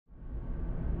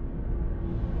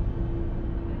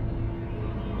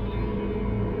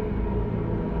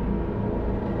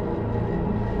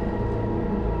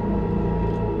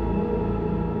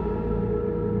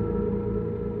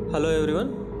Hello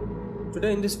everyone. Today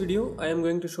in this video I am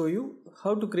going to show you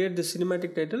how to create the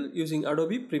cinematic title using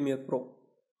Adobe Premiere Pro.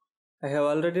 I have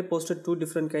already posted two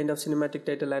different kind of cinematic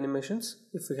title animations.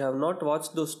 If you have not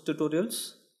watched those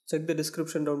tutorials, check the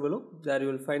description down below. There you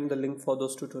will find the link for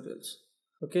those tutorials.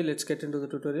 Okay, let's get into the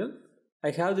tutorial. I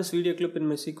have this video clip in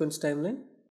my sequence timeline.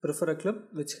 Prefer a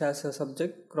clip which has a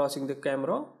subject crossing the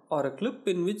camera or a clip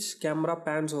in which camera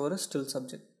pans over a still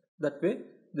subject. That way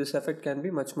this effect can be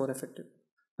much more effective.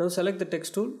 Now select the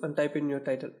text tool and type in your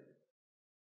title.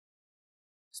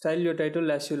 Style your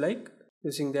title as you like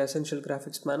using the Essential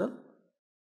Graphics panel.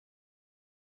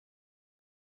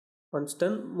 Once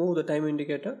done, move the time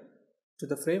indicator to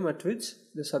the frame at which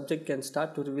the subject can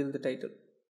start to reveal the title.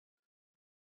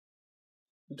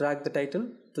 Drag the title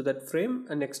to that frame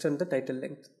and extend the title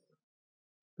length.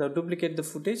 Now duplicate the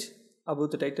footage above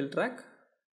the title track.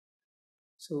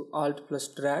 So Alt plus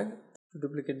drag to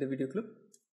duplicate the video clip.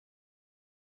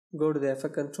 Go to the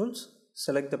effect controls,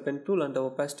 select the pen tool and the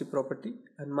opacity property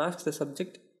and mask the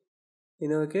subject.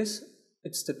 In our case,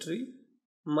 it's the tree.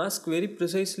 Mask very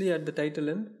precisely at the title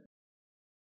end.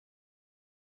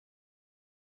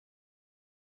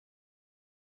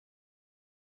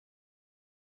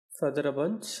 Further a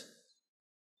bunch.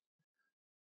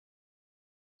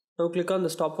 Now click on the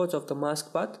stopwatch of the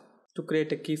mask path to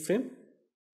create a keyframe.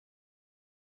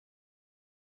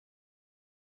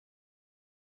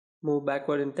 Move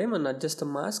backward in time and adjust the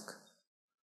mask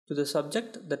to the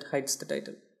subject that hides the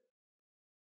title.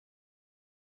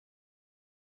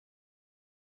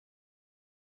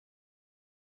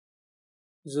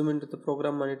 Zoom into the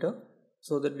program monitor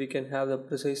so that we can have the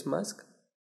precise mask.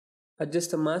 Adjust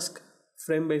the mask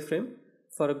frame by frame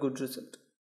for a good result.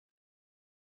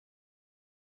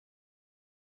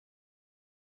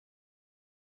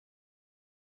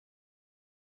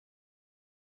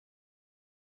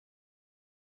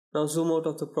 Now zoom out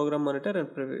of the program monitor and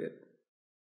preview it.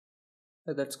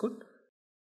 That's good.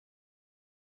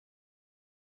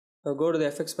 Now go to the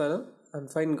effects panel and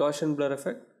find Gaussian blur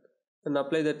effect and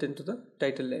apply that into the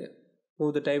title layer.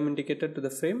 Move the time indicator to the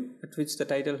frame at which the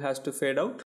title has to fade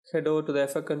out. Head over to the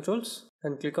effect controls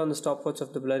and click on the stopwatch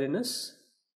of the blurriness.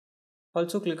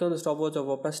 Also click on the stopwatch of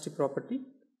opacity property.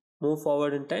 Move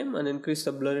forward in time and increase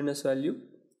the blurriness value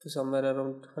to somewhere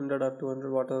around 100 or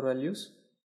 200 whatever values.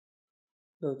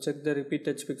 Now check the repeat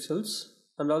touch pixels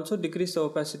and also decrease the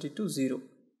opacity to 0.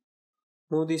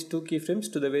 Move these two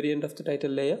keyframes to the very end of the title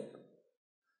layer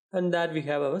and there we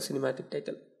have our cinematic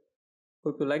title.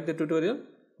 Hope you liked the tutorial.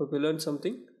 Hope you learned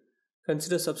something.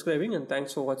 Consider subscribing and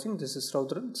thanks for watching. This is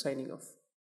Raudhran signing off.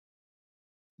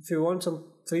 If you want some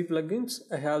free plugins,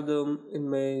 I have them in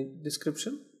my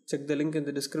description. Check the link in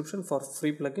the description for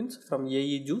free plugins from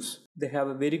AE Juice. They have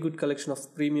a very good collection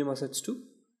of premium assets too.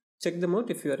 Check them out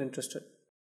if you are interested.